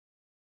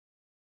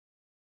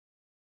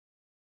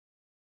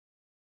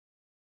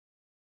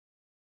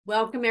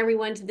Welcome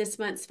everyone to this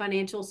month's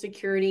Financial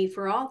Security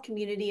for All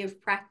Community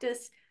of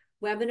Practice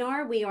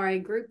webinar. We are a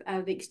group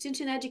of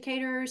extension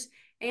educators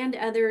and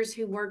others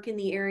who work in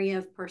the area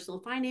of personal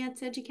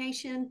finance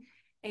education.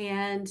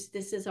 And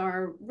this is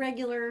our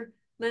regular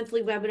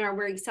monthly webinar.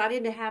 We're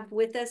excited to have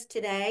with us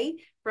today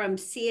from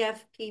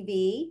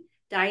CFPB,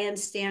 Diane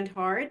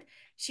Standaert.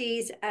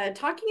 She's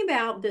talking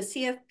about the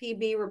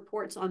CFPB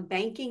reports on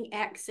banking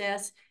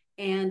access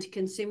and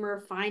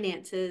consumer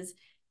finances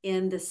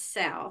in the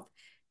South.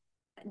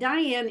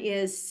 Diane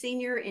is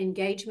Senior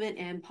Engagement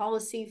and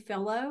Policy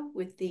Fellow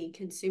with the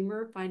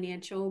Consumer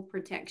Financial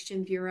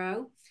Protection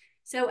Bureau.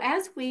 So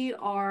as we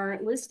are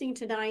listening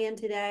to Diane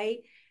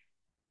today,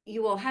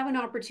 you will have an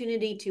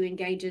opportunity to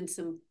engage in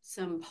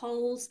some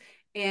polls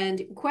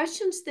and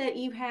questions that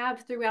you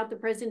have throughout the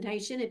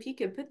presentation. If you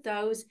could put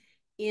those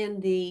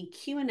in the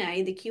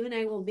Q&A, the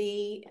Q&A will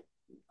be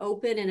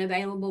open and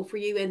available for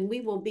you, and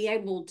we will be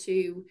able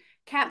to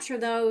capture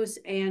those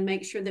and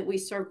make sure that we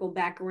circle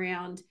back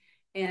around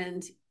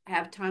and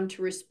have time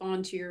to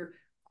respond to your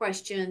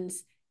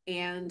questions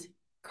and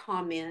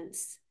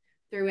comments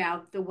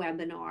throughout the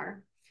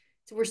webinar.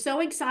 So we're so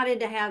excited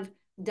to have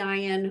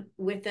Diane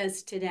with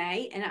us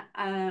today.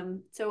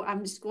 And so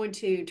I'm just going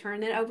to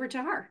turn it over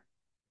to her.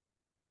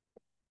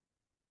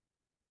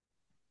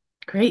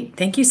 Great.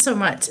 Thank you so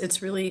much.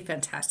 It's really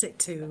fantastic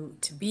to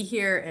be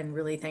here and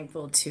really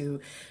thankful to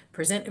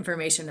present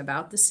information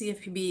about the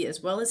CFPB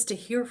as well as to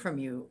hear from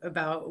you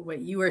about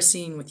what you are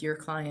seeing with your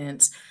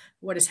clients,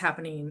 what is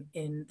happening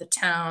in the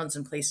towns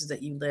and places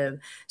that you live.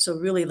 So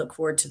really look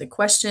forward to the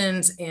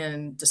questions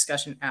and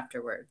discussion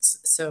afterwards.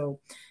 So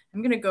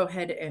I'm going to go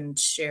ahead and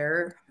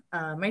share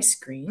my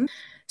screen.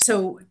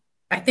 So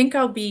I think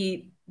I'll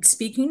be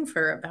speaking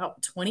for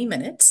about 20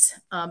 minutes.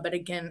 But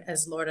again,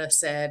 as Laura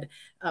said,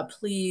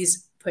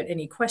 please put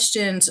any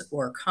questions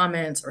or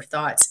comments or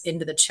thoughts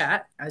into the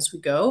chat as we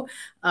go.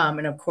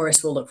 And of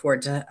course, we'll look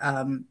forward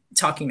to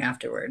talking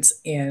afterwards.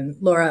 And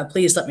Laura,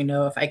 please let me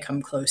know if I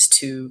come close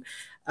to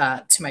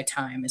my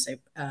time, as I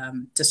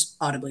just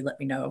audibly let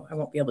me know. I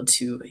won't be able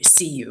to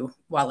see you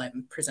while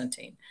I'm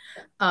presenting.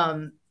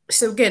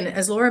 So again,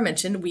 as Laura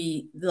mentioned,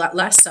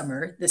 last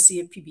summer, the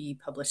CFPB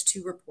published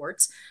 2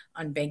 reports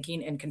on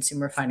banking and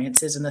consumer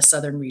finances in the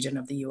southern region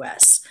of the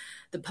U.S.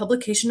 The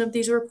publication of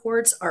these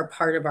reports are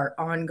part of our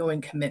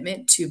ongoing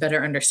commitment to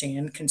better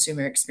understand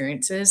consumer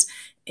experiences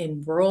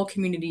in rural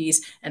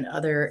communities and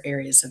other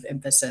areas of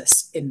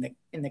emphasis in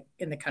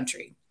the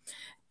country.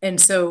 And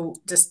so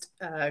just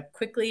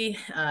quickly,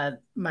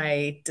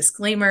 my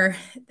disclaimer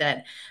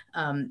that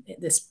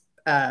this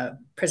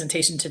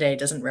presentation today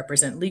doesn't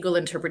represent legal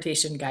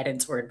interpretation,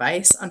 guidance, or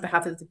advice on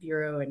behalf of the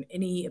Bureau, and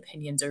any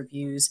opinions or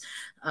views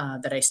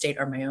that I state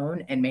are my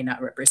own and may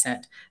not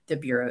represent the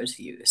Bureau's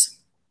views.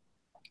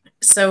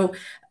 So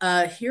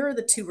here are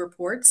the 2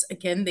 reports.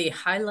 Again, they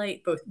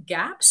highlight both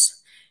gaps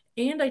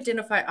and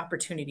identify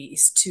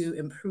opportunities to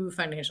improve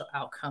financial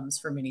outcomes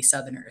for many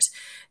Southerners.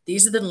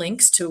 These are the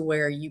links to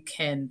where you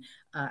can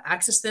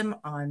access them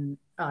on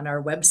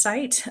our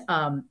website.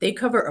 They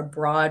cover a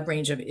broad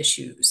range of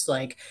issues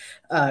like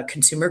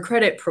consumer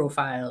credit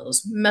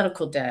profiles,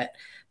 medical debt,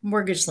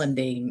 mortgage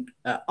lending,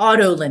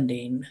 auto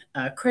lending,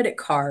 credit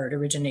card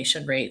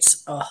origination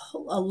rates,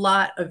 a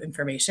lot of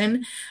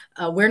information.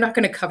 We're not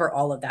going to cover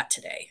all of that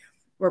today.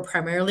 We're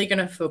primarily going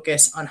to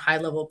focus on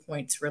high-level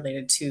points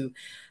related to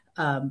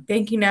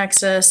banking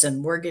access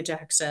and mortgage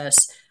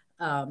access,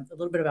 a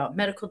little bit about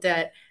medical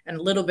debt, and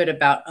a little bit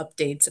about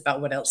updates about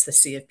what else the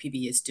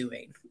CFPB is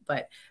doing.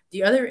 But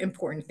the other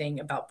important thing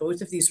about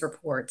both of these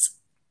reports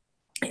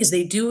is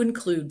they do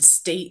include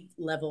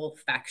state-level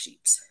fact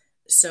sheets.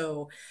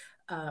 So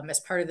as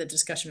part of the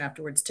discussion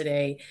afterwards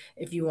today,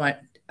 if you want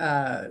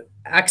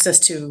access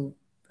to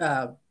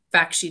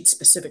fact sheets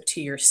specific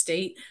to your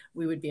state,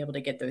 we would be able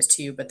to get those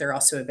to you, but they're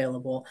also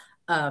available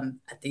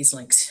at these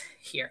links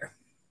here.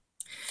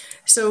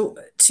 So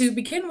to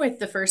begin with,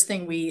 the first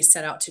thing we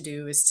set out to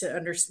do is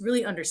to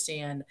really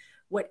understand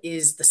what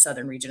is the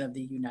southern region of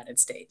the United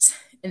States.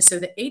 And so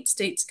the 8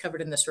 states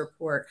covered in this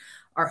report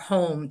are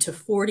home to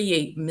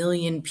 48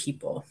 million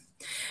people.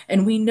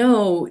 And we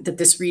know that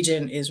this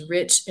region is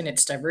rich in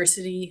its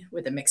diversity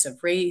with a mix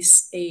of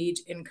race, age,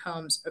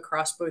 incomes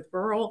across both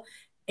rural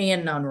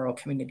and non-rural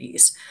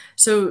communities.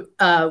 So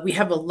we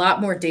have a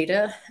lot more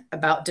data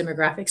about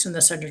demographics in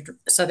the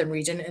southern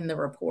region in the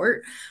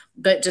report,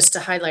 but just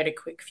to highlight a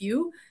quick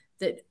few,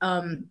 that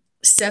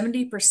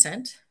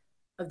 70%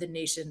 of the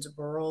nation's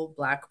rural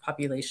Black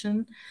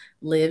population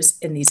lives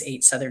in these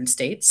 8 southern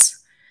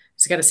states.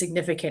 It's got a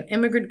significant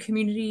immigrant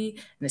community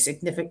and a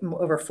significant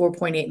over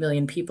 4.8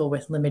 million people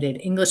with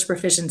limited English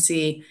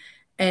proficiency.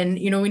 And,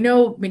 we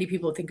know many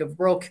people think of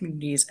rural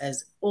communities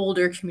as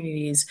older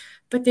communities,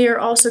 but they are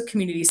also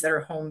communities that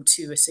are home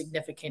to a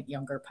significant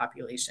younger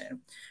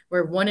population,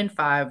 where 1 in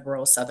 5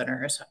 rural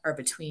Southerners are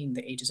between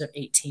the ages of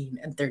 18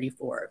 and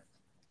 34.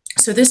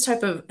 So this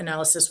type of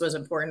analysis was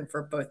important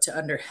for both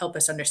to help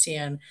us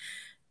understand,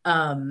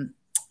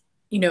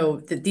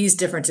 that these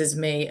differences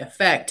may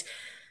affect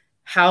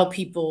how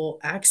people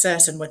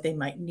access and what they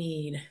might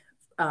need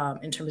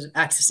in terms of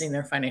accessing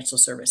their financial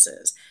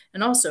services.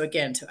 And also,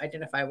 again, to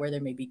identify where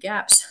there may be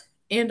gaps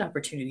and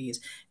opportunities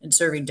in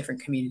serving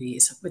different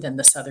communities within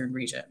the southern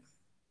region.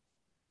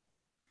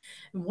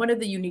 One of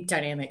the unique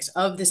dynamics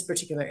of this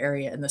particular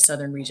area in the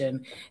southern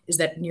region is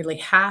that nearly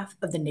half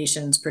of the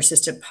nation's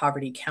persistent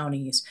poverty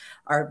counties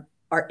are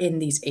in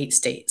these 8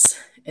 states.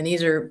 And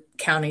these are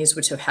counties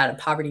which have had a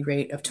poverty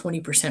rate of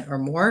 20% or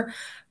more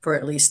for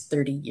at least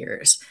 30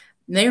 years.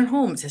 And they are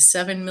home to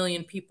 7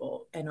 million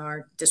people and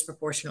are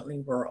disproportionately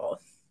rural.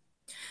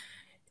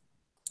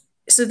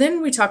 So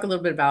then we talk a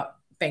little bit about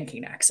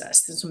banking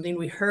access. This is something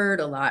we heard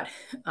a lot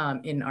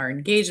in our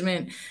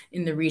engagement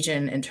in the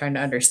region and trying to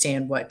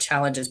understand what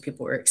challenges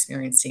people were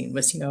experiencing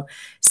was,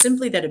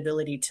 simply that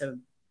ability to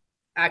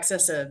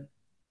access a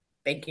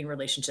banking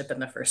relationship in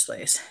the first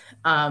place.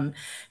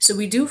 So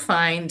we do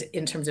find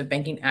in terms of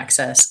banking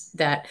access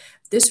that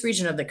this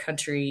region of the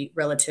country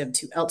relative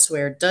to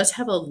elsewhere does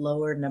have a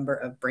lower number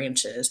of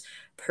branches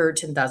per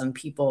 10,000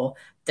 people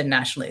than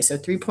nationally. So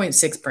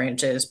 3.6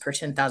 branches per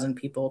 10,000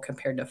 people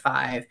compared to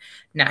 5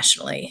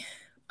 nationally.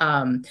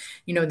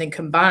 Then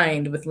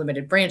combined with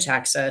limited branch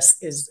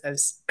access is,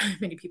 as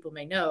many people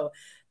may know,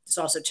 there's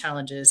also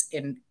challenges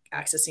in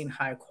accessing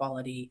high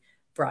quality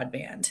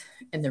broadband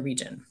in the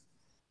region.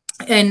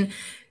 And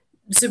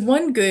so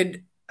one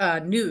good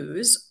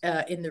news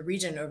in the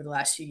region over the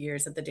last few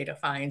years that the data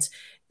finds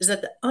is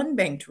that the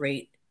unbanked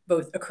rate,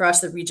 both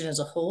across the region as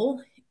a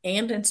whole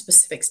and in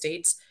specific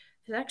states,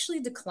 has actually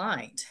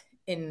declined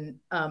in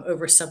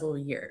over several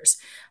years.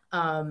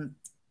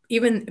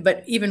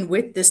 Even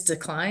with this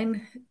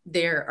decline,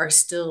 there are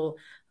still,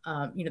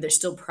 there's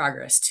still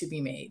progress to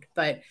be made.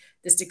 But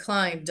this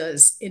decline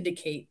does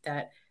indicate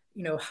that,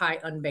 high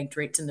unbanked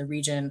rates in the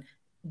region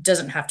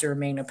doesn't have to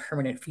remain a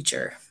permanent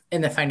feature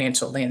in the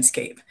financial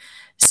landscape.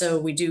 So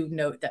we do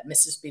note that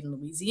Mississippi and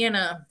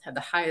Louisiana have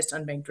the highest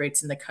unbanked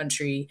rates in the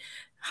country.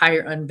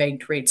 Higher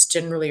unbanked rates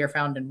generally are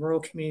found in rural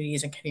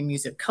communities and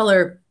communities of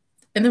color.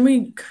 And then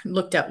we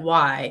looked at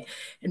why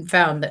and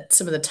found that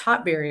some of the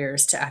top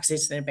barriers to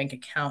accessing a bank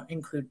account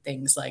include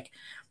things like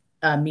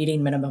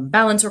meeting minimum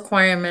balance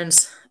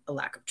requirements, a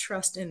lack of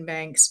trust in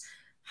banks,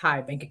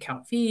 high bank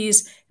account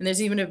fees, and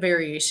there's even a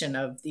variation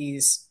of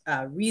these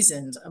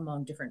reasons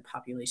among different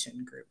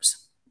population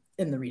groups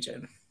in the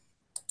region.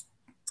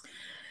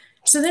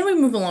 So then we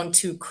move along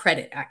to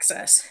credit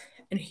access.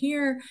 And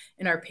here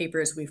in our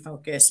papers, we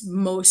focus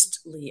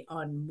mostly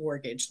on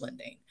mortgage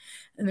lending.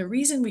 And the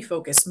reason we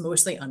focus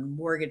mostly on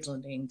mortgage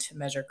lending to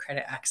measure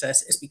credit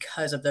access is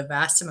because of the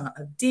vast amount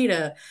of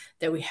data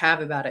that we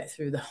have about it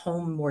through the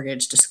Home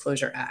Mortgage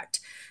Disclosure Act.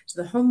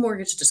 So the Home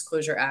Mortgage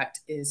Disclosure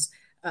Act is,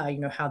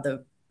 how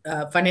the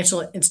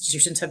financial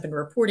institutions have been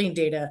reporting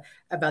data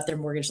about their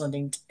mortgage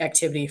lending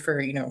activity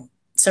for,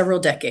 several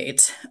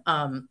decades.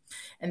 And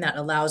that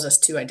allows us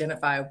to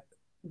identify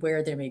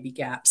where there may be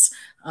gaps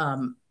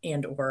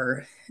and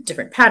or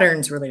different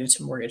patterns related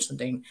to mortgage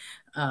lending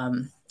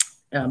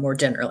more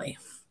generally.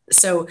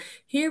 So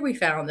here we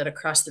found that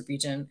across the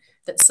region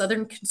that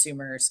Southern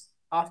consumers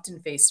often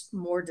face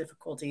more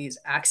difficulties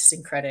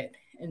accessing credit,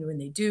 and when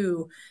they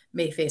do,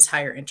 may face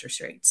higher interest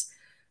rates.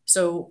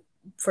 So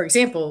for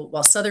example,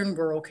 while Southern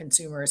rural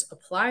consumers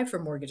apply for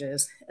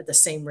mortgages at the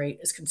same rate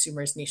as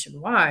consumers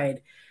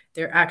nationwide,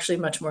 they're actually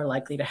much more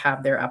likely to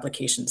have their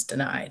applications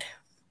denied.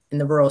 In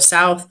the rural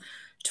South,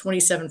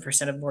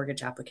 27% of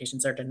mortgage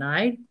applications are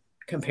denied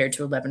compared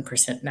to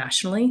 11%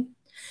 nationally.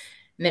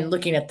 And then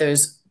looking at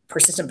those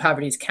persistent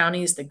poverty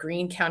counties, the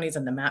green counties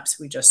on the maps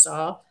we just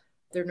saw,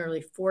 they're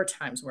nearly 4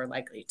 times more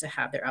likely to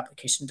have their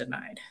application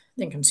denied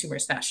than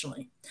consumers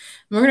nationally.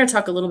 And we're going to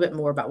talk a little bit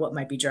more about what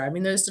might be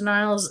driving those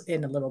denials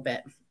in a little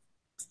bit.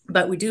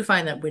 But we do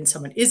find that when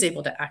someone is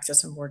able to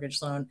access a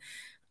mortgage loan,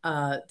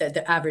 that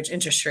the average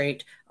interest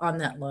rate on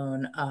that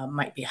loan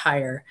might be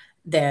higher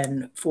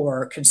than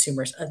for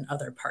consumers in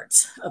other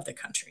parts of the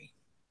country.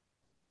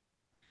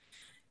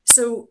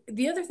 So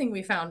the other thing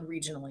we found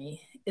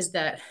regionally is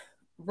that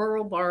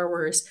rural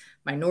borrowers,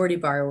 minority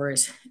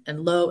borrowers,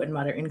 and low and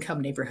moderate income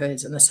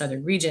neighborhoods in the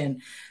southern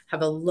region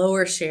have a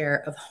lower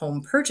share of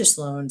home purchase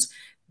loans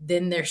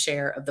than their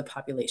share of the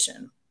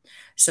population.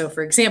 So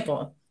for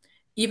example,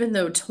 even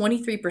though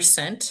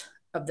 23%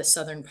 of the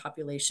southern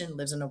population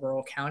lives in a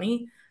rural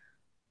county,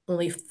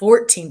 only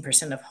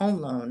 14% of home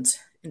loans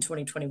in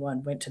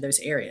 2021 went to those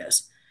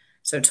areas.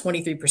 So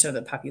 23% of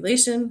the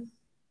population,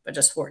 but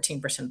just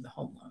 14% of the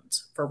home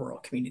loans for rural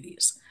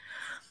communities.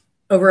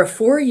 Over a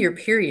 4-year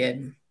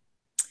period,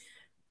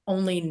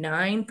 only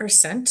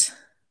 9%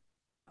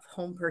 of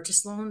home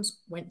purchase loans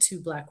went to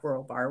Black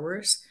rural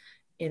borrowers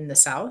in the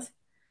South,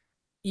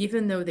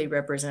 even though they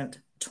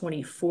represent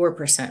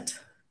 24%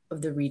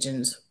 of the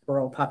region's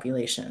rural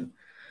population.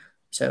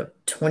 So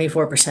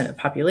 24% of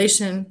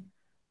population,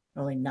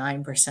 only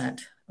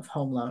 9% of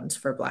home loans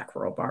for Black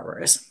rural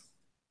borrowers.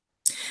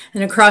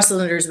 And across the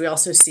lenders, we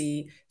also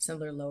see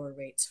similar lower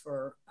rates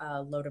for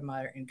low to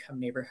moderate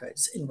income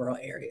neighborhoods in rural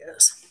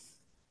areas.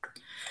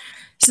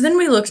 So then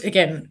we looked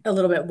again a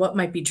little bit what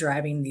might be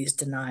driving these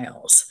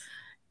denials.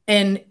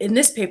 And in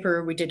this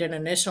paper, we did an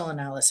initial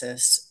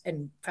analysis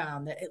and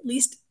found that at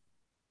least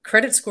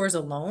credit scores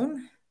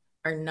alone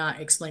are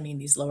not explaining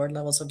these lower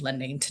levels of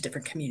lending to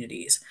different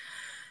communities.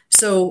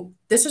 So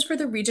this is for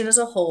the region as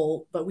a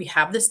whole, but we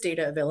have this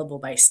data available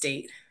by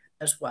state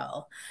as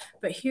well.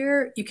 But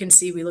here you can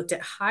see we looked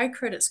at high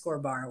credit score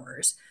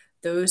borrowers,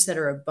 those that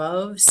are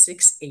above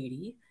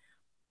 680.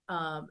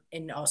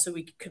 And also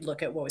we could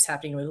look at what was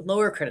happening with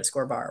lower credit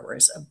score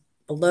borrowers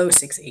below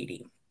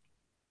 680.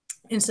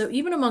 And so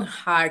even among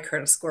high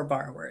credit score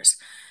borrowers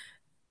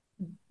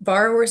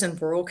in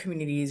rural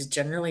communities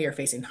generally are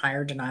facing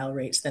higher denial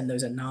rates than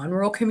those in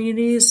non-rural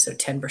communities, so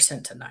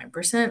 10% to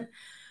 9%.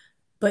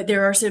 But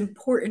there are some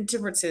important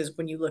differences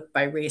when you look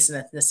by race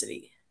and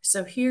ethnicity.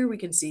 So here we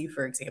can see,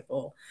 for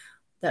example,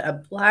 that a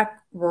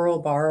Black rural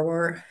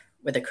borrower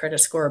with a credit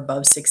score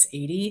above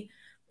 680,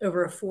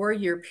 over a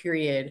 4-year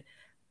period,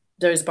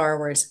 those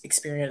borrowers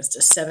experienced a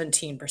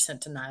 17%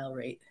 denial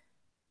rate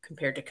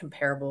compared to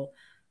comparable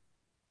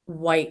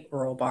white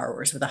rural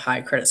borrowers with a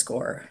high credit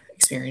score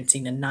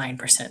experiencing a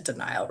 9%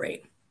 denial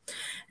rate.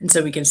 And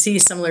so we can see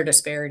similar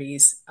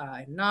disparities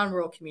in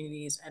non-rural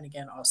communities and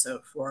again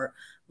also for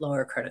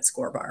lower credit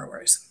score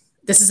borrowers.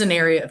 This is an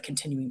area of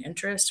continuing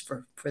interest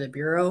for the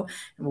Bureau,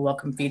 and we'll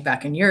welcome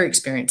feedback in your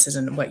experiences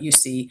and what you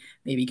see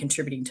maybe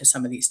contributing to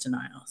some of these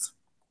denials.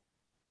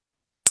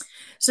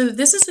 So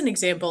this is an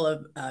example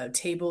of a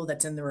table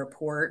that's in the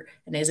report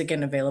and is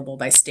again available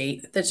by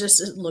state that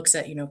just looks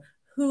at,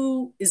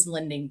 who is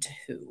lending to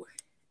who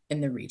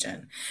in the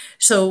region.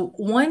 So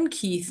one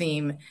key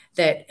theme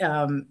that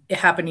is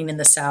happening in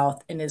the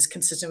South and is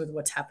consistent with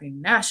what's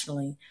happening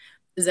nationally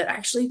is that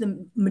actually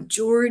the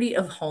majority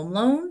of home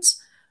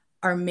loans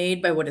are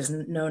made by what is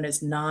known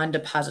as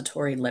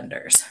non-depository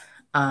lenders.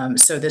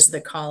 So this is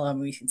the column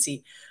we can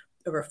see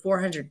over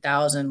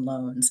 400,000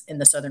 loans in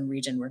the southern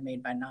region were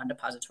made by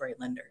non-depository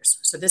lenders.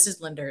 So this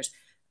is lenders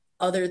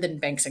other than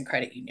banks and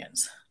credit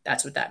unions.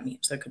 That's what that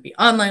means. So it could be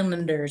online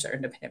lenders or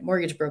independent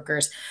mortgage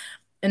brokers.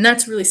 And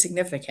that's really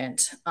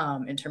significant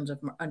in terms of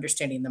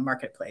understanding the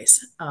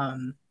marketplace.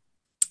 But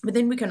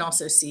then we can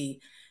also see,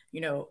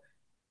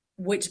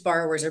 which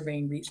borrowers are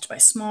being reached by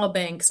small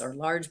banks or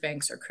large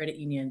banks or credit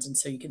unions. And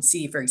so you can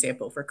see, for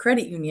example, for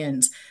credit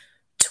unions,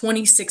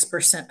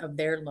 26% of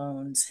their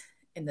loans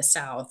in the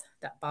South,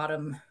 that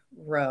bottom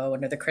row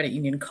under the credit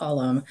union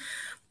column,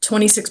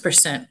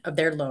 26% of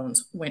their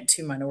loans went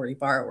to minority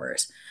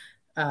borrowers.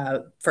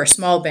 For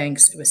small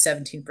banks, it was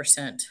 17%,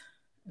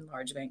 and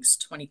large banks,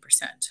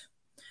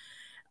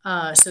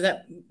 20%. So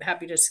that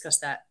happy to discuss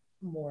that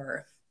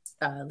more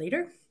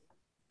later.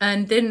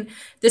 And then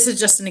this is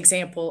just an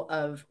example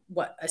of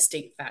what a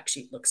state fact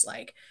sheet looks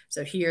like.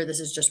 So here, this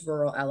is just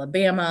rural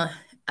Alabama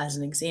as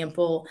an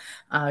example.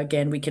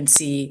 Again, we can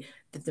see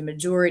that the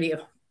majority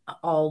of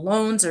all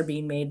loans are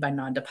being made by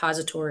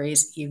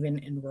non-depositories, even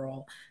in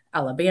rural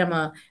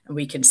Alabama. And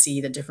we can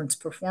see the different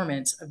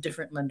performance of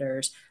different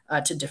lenders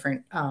to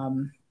different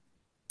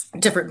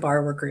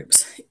borrower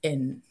groups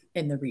in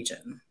the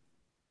region.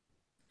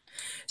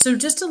 So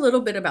just a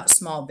little bit about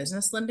small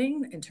business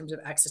lending in terms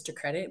of access to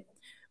credit.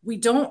 We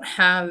don't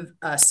have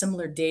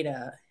similar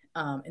data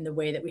in the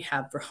way that we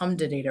have for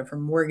HMDA data for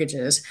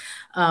mortgages,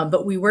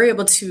 but we were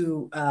able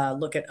to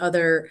look at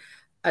other,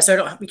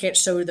 we can't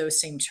show those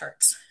same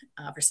charts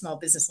for small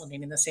business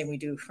lending in the same we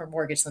do for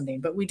mortgage lending,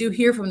 but we do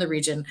hear from the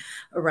region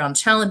around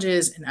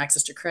challenges and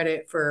access to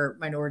credit for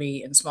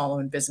minority and small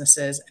owned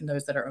businesses and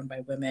those that are owned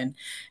by women.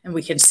 And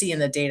we can see in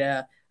the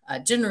data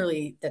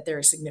generally that they're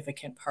a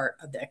significant part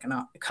of the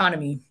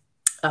economy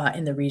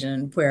in the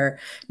region, where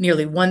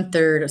nearly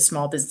 1/3 of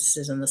small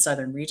businesses in the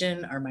southern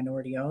region are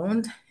minority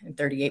owned and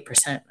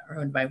 38% are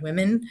owned by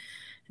women.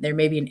 There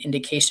may be an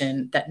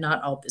indication that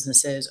not all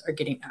businesses are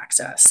getting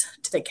access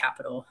to the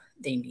capital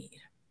they need.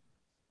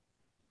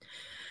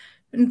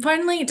 And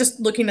finally, just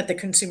looking at the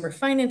consumer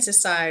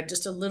finances side,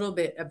 just a little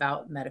bit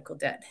about medical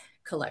debt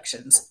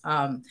collections.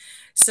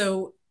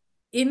 So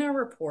in our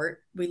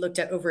report, we looked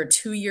at over a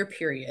 2-year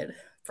period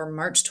from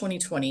March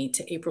 2020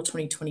 to April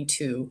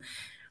 2022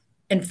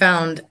 and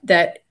found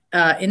that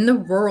in the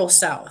rural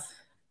South,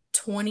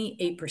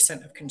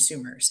 28% of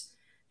consumers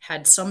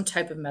had some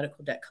type of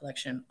medical debt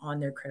collection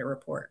on their credit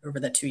report over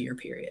that 2-year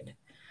period.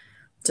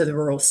 So the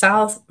rural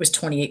South was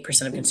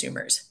 28% of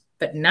consumers,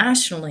 but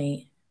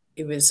nationally,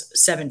 it was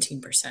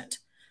 17%.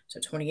 So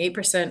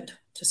 28%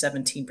 to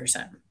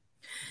 17%.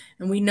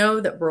 And we know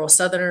that rural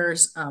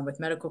Southerners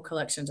with medical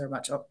collections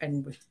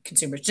and with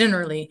consumers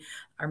generally,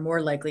 are more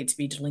likely to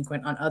be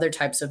delinquent on other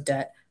types of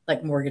debt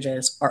like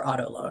mortgages or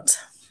auto loans.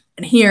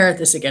 And here,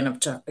 this again,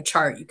 a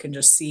chart, you can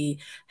just see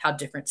how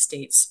different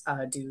states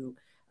do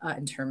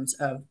in terms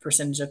of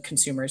percentage of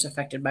consumers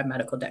affected by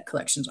medical debt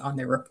collections on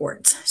their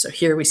reports. So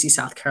here we see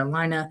South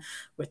Carolina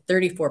with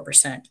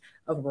 34%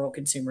 of rural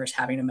consumers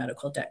having a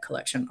medical debt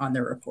collection on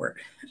their report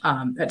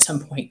at some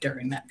point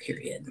during that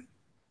period.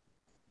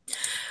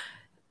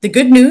 The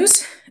good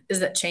news is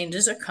that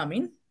changes are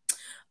coming.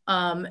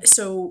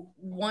 So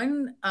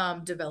one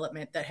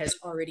development that has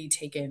already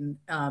taken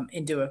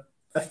into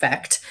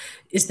effect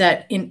is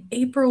that in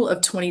April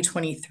of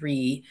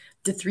 2023,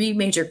 the three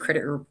major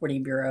credit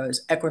reporting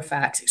bureaus,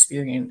 Equifax,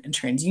 Experian, and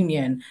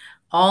TransUnion,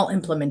 all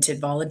implemented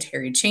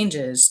voluntary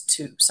changes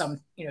to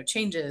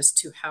changes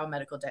to how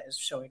medical debt is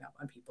showing up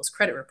on people's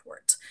credit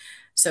reports.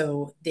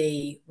 So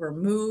they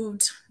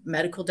removed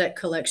medical debt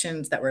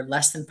collections that were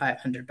less than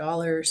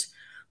 $500,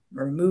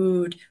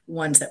 removed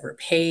ones that were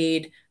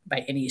paid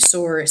by any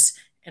source,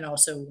 and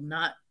also will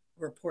not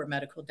report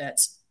medical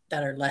debts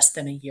that are less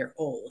than a year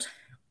old.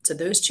 So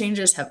those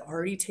changes have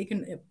already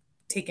taken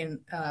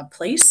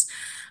place.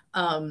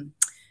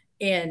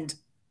 And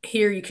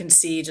here you can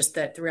see just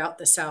that throughout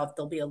the South,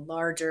 there'll be a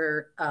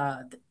larger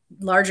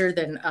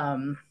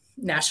than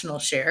national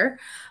share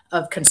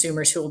of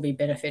consumers who will be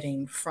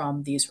benefiting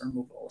from these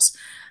removals.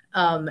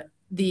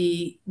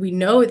 We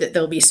know that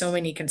there'll be so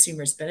many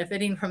consumers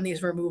benefiting from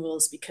these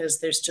removals because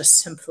there's just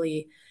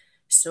simply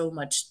so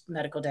much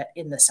medical debt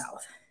in the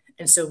South.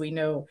 And so we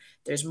know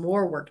there's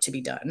more work to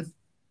be done.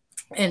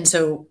 And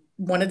so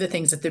one of the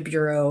things that the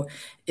Bureau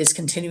is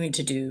continuing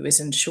to do is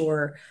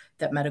ensure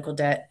that medical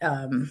debt,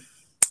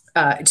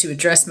 to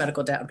address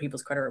medical debt on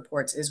people's credit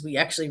reports, is we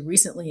actually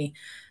recently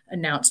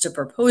announced a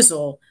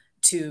proposal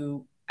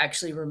to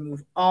actually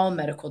remove all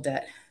medical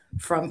debt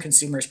from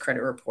consumers'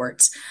 credit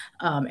reports.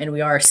 And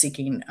we are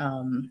seeking,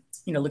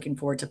 looking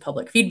forward to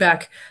public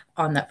feedback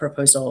on that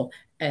proposal,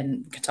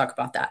 and can talk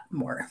about that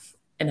more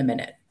in a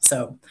minute.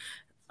 So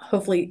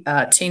hopefully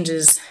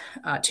changes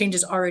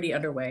already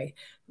underway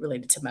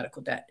related to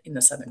medical debt in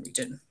the Southern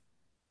region.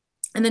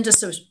 And then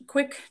just a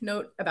quick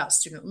note about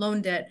student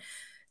loan debt.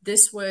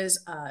 This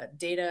was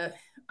data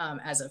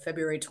as of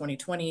February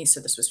 2020. So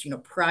this was,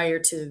 prior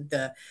to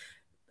the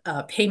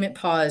payment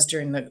pause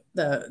during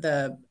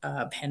the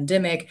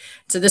pandemic.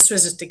 So this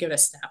was just to give a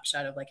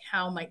snapshot of like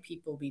how might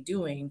people be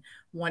doing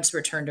once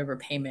return to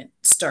repayment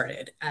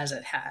started, as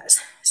it has.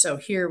 So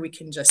here we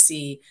can just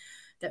see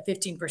that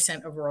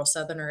 15% of rural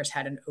Southerners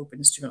had an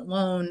open student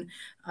loan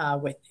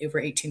with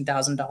over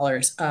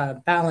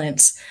 $18,000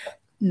 balance.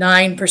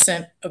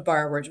 9% of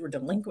borrowers were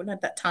delinquent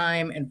at that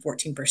time, and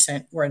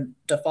 14% were in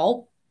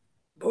default.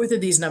 Both of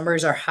these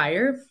numbers are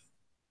higher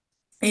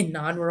in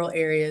non-rural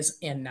areas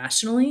and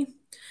nationally.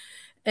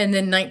 And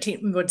then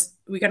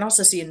we can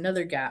also see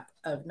another gap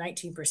of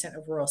 19%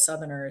 of rural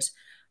Southerners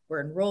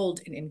were enrolled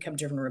in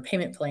income-driven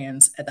repayment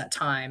plans at that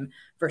time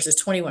versus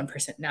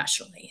 21%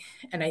 nationally.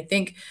 And I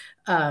think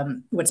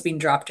what's being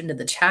dropped into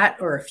the chat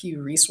are a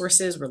few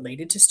resources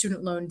related to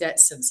student loan debt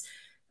since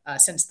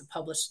the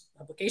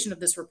publication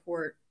of this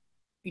report.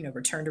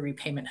 Return to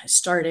repayment has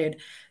started.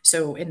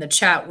 So in the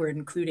chat, we're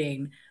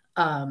including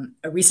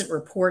a recent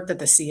report that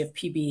the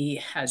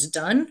CFPB has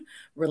done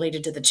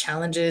related to the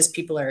challenges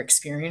people are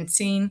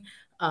experiencing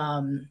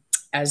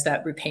as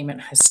that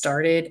repayment has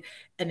started.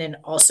 And then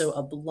also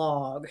a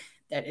blog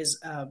that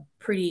is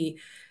pretty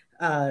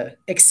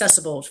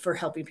accessible for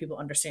helping people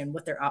understand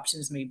what their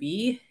options may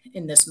be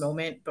in this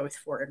moment, both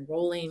for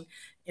enrolling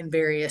in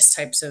various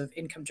types of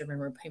income-driven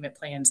repayment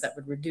plans that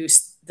would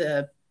reduce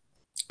the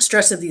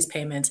stress of these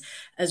payments,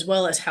 as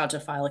well as how to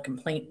file a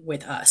complaint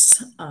with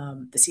us.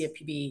 The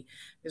CFPB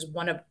is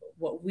one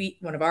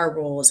of our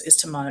roles is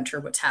to monitor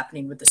what's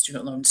happening with the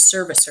student loan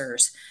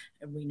servicers,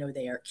 and we know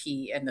they are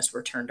key in this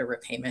return to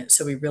repayment.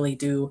 So we really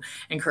do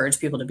encourage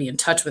people to be in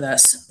touch with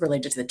us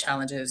related to the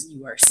challenges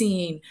you are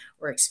seeing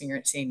or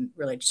experiencing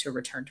related to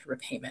return to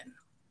repayment.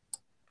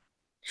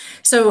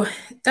 So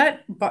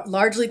that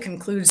largely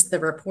concludes the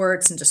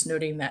reports, and just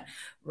noting that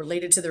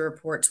related to the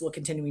reports, we're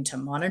continuing to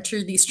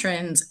monitor these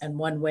trends. And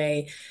one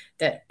way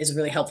that is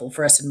really helpful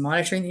for us in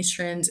monitoring these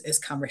trends is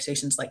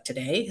conversations like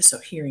today. So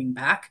hearing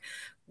back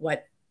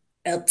what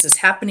else is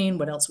happening,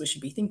 what else we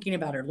should be thinking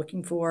about or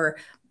looking for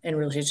in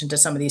relation to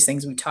some of these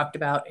things we talked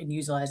about, and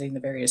utilizing the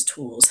various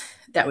tools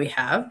that we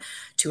have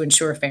to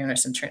ensure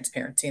fairness and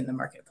transparency in the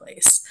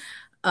marketplace.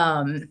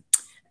 And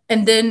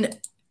then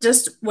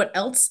just what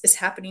else is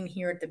happening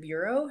here at the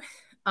Bureau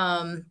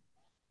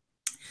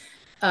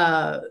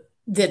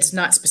that's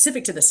not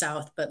specific to the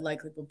South, but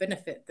likely will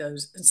benefit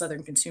those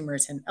Southern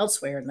consumers and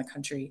elsewhere in the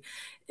country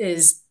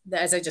is,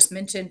 as I just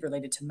mentioned,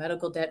 related to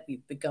medical debt.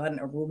 We've begun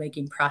a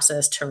rulemaking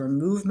process to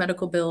remove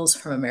medical bills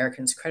from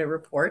Americans' credit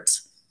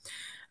reports.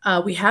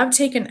 We have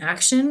taken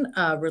action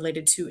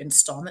related to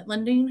installment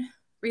lending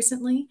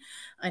recently.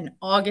 In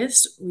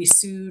August, we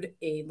sued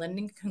a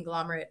lending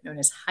conglomerate known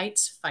as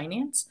Heights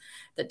Finance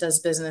that does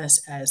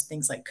business as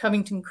things like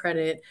Covington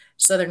Credit,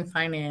 Southern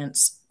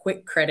Finance,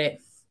 Quick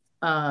Credit,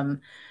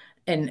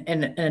 and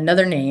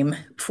another name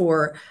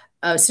for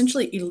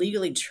essentially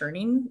illegally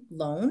churning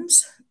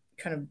loans,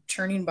 kind of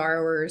churning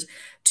borrowers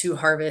to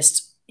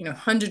harvest,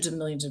 hundreds of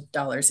millions of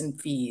dollars in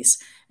fees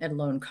and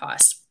loan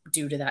costs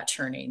due to that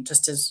churning.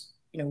 Just as,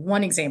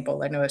 one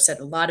example, I know I've said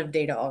a lot of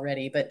data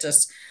already, but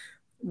just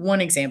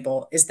one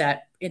example is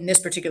that in this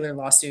particular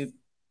lawsuit,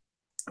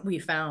 we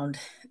found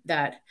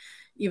that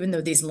even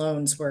though these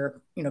loans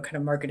were, kind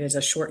of marketed as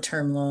a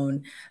short-term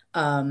loan,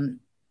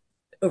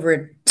 over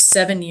a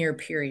 7-year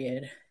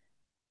period,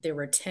 there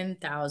were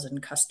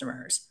 10,000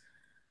 customers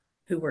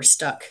who were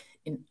stuck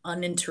in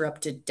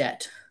uninterrupted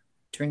debt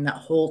during that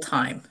whole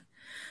time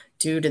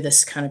due to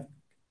this kind of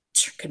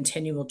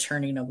continual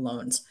churning of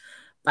loans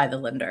by the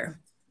lender.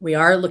 We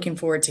are looking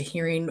forward to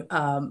hearing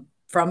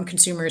from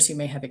consumers who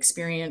may have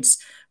experience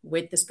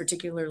with this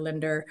particular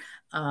lender.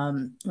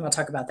 And I'll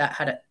talk about that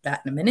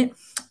in a minute.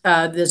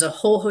 There's a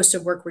whole host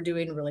of work we're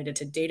doing related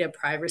to data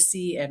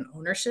privacy and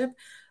ownership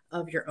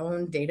of your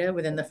own data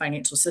within the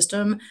financial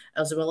system,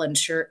 as well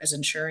as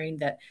ensuring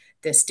that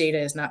this data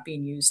is not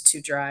being used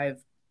to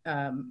drive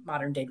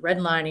modern day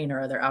redlining or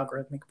other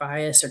algorithmic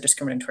bias or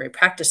discriminatory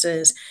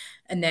practices.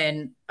 And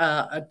then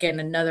again,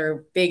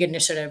 another big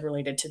initiative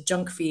related to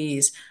junk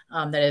fees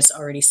that has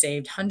already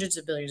saved hundreds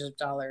of billions of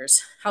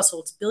dollars,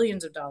 households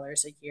billions of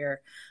dollars a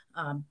year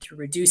through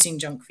reducing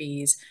junk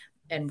fees.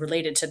 And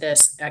related to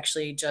this,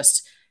 actually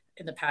just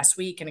in the past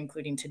week and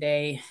including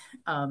today,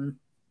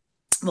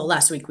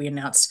 last week we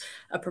announced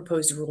a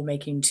proposed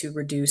rulemaking to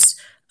reduce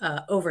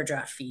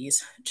overdraft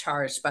fees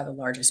charged by the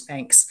largest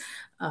banks.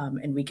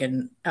 And we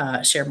can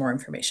share more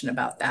information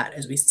about that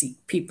as we see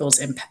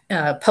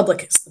the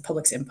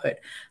public's input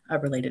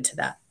related to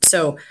that.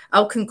 So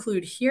I'll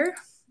conclude here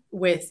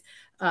with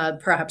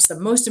perhaps the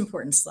most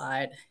important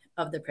slide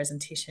of the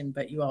presentation,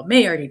 but you all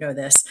may already know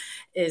this,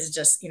 is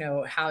just,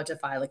 how to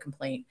file a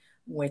complaint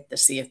with the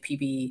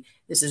CFPB.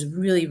 This is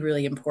really,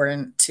 really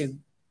important to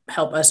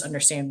help us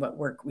understand what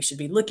work we should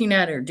be looking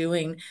at or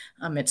doing.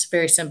 It's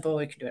very simple.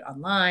 We can do it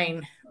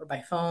online or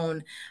by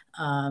phone.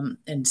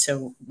 And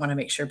so want to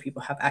make sure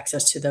people have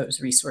access to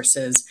those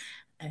resources.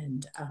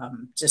 And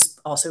just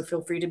also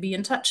feel free to be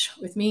in touch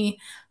with me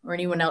or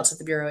anyone else at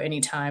the Bureau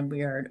anytime.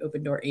 We are an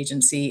open door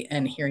agency,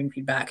 and hearing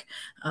feedback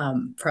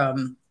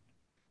from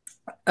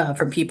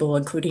people,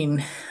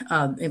 including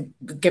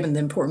given the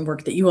important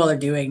work that you all are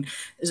doing,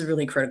 is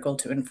really critical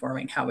to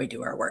informing how we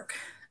do our work.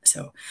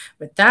 So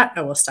with that,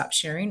 I will stop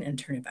sharing and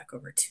turn it back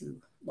over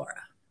to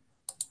Laura.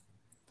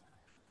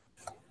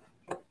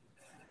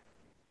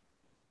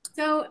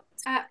 So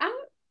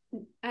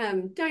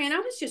Diane,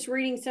 I was just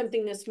reading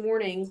something this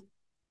morning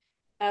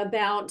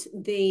about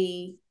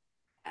the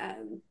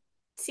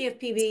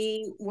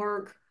CFPB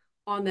work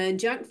on the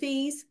junk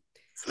fees.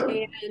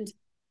 And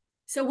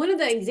so one of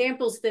the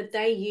examples that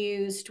they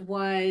used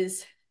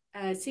was,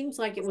 seems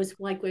like it was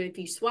like if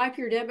you swipe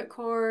your debit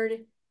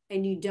card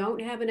and you don't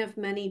have enough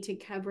money to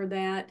cover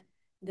that,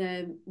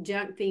 the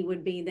junk fee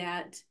would be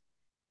that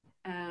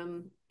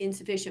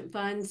insufficient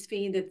funds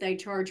fee that they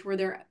charge. Were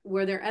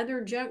there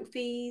other junk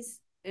fees?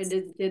 And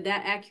did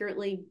that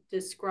accurately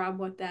describe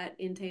what that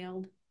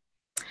entailed?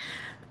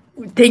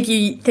 Thank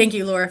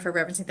you, Laura, for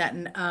referencing that,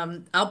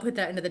 and I'll put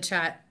that into the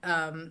chat.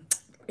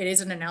 It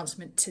is an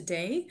announcement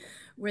today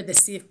where the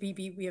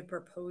CFPB, we have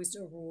proposed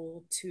a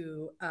rule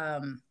to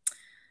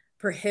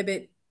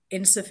prohibit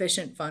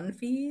insufficient fund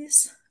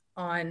fees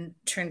on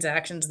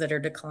transactions that are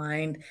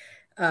declined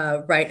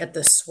right at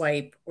the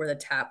swipe or the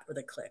tap or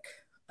the click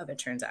of a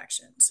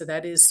transaction. So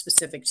that is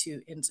specific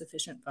to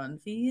insufficient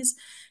fund fees,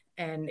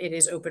 and it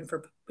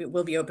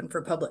will be open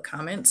for public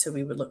comment. So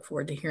we would look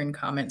forward to hearing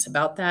comments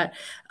about that.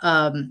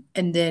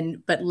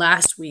 But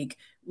last week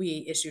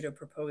we issued a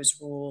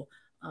proposed rule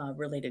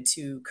related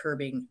to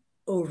curbing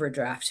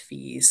overdraft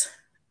fees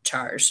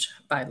charged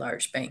by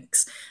large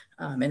banks.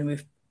 And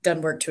we've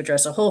done work to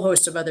address a whole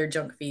host of other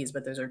junk fees,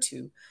 but those are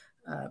two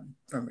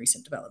from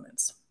recent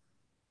developments.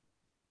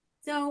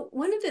 So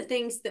one of the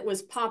things that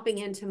was popping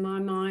into my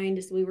mind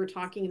as we were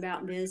talking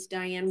about this,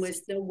 Diane,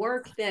 was the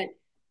work that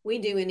we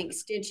do in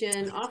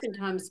Extension,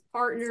 oftentimes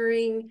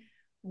partnering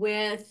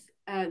with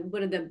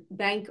one of the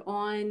bank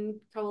on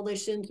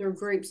coalitions or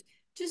groups,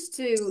 just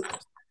to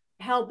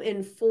help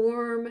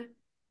inform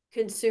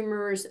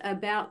consumers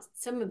about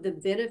some of the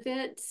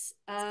benefits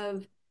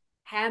of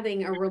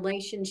having a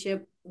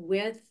relationship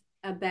with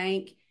a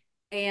bank,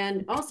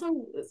 and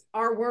also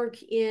our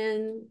work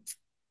in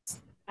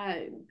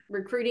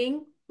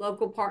recruiting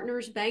local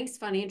partners, banks,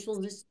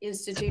 financial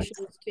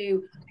institutions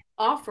to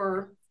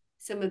offer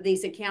some of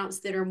these accounts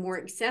that are more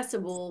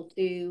accessible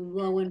to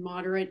low and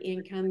moderate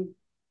income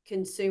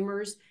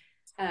consumers.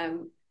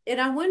 And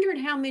I wondered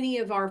how many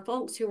of our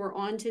folks who are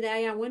on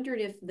today, I wondered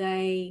if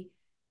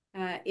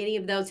any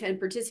of those had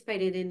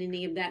participated in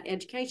any of that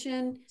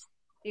education,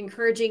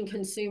 encouraging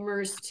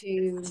consumers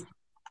to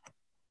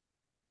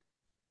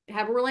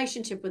have a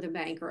relationship with a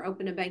bank or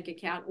open a bank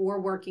account, or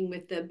working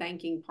with the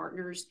banking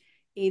partners,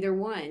 either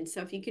one.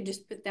 So if you could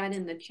just put that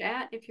in the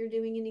chat, if you're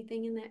doing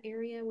anything in that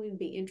area, we'd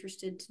be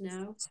interested to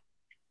know.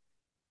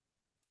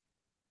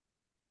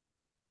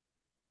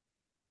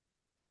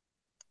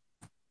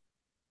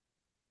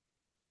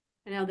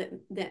 I know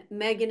that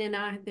Megan and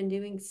I have been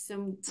doing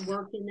some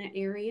work in that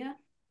area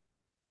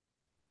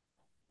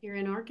here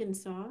in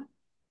Arkansas.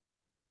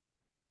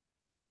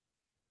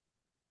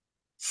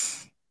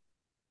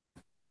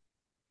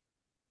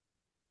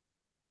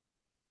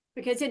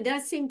 Because it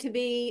does seem to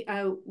be,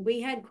 we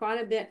had quite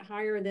a bit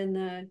higher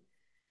than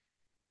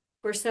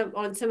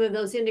on some of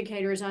those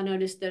indicators. I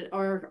noticed that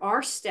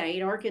our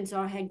state,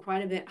 Arkansas, had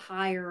quite a bit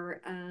higher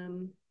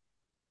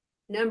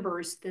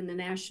numbers than the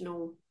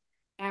national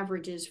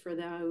averages for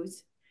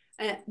those.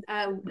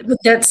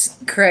 That's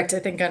correct. I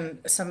think on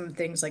some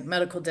things like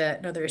medical debt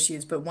and other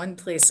issues, but one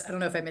place, I don't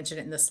know if I mentioned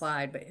it in the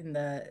slide, but in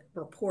the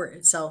report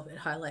itself, it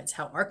highlights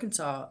how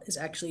Arkansas is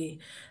actually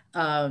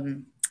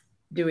um,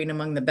 doing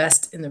among the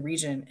best in the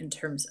region in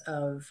terms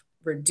of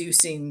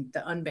reducing the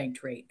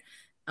unbanked rate.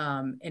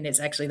 And it's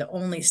actually the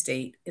only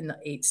state in the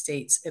 8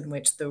 states in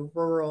which the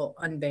rural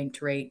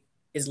unbanked rate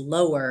is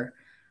lower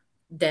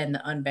than the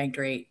unbanked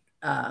rate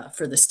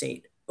for the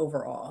state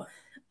overall.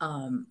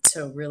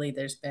 So really,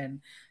 there's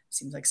been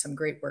seems like some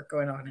great work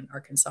going on in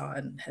Arkansas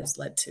and has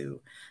led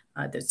to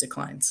those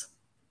declines.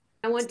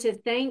 I want to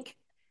thank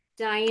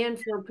Diane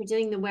for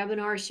presenting the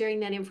webinar, sharing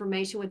that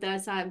information with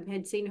us. I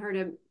had seen her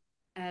at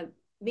a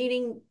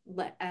meeting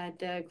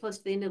at close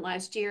to the end of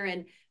last year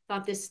and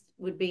thought this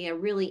would be a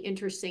really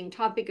interesting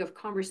topic of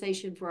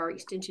conversation for our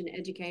extension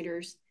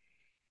educators.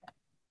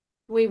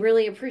 We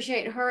really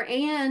appreciate her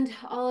and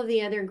all of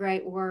the other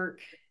great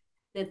work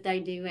that they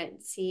do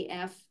at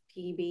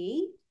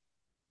CFPB.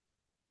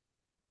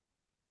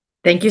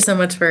 Thank you so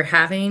much for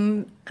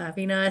having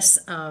us.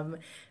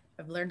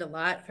 I've learned a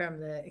lot from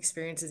the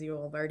experiences you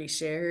all have already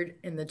shared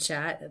in the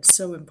chat. It's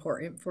so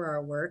important for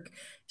our work.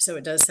 So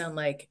it does sound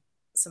like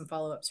some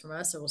follow-ups from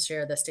us. So we'll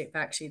share the state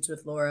fact sheets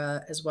with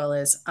Laura, as well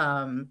as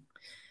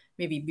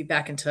maybe be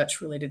back in touch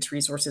related to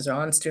resources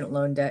on student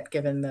loan debt,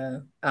 given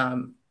the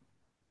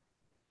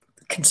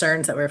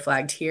concerns that were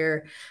flagged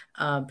here.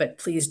 But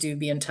please do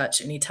be in touch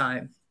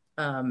anytime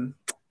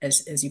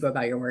as you go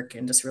about your work.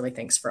 And just really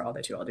thanks for all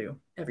that you all do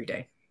every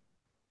day.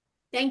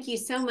 Thank you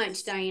so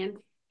much, Diane.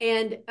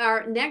 And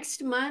our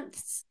next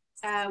month's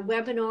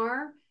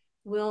webinar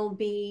will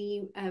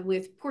be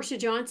with Portia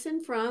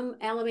Johnson from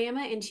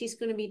Alabama, and she's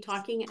going to be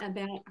talking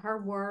about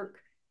her work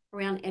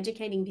around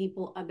educating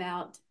people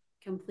about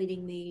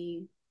completing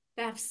the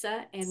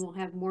FAFSA, and we'll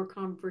have more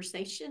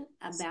conversation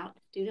about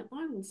student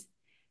loans.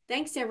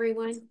 Thanks,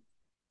 everyone.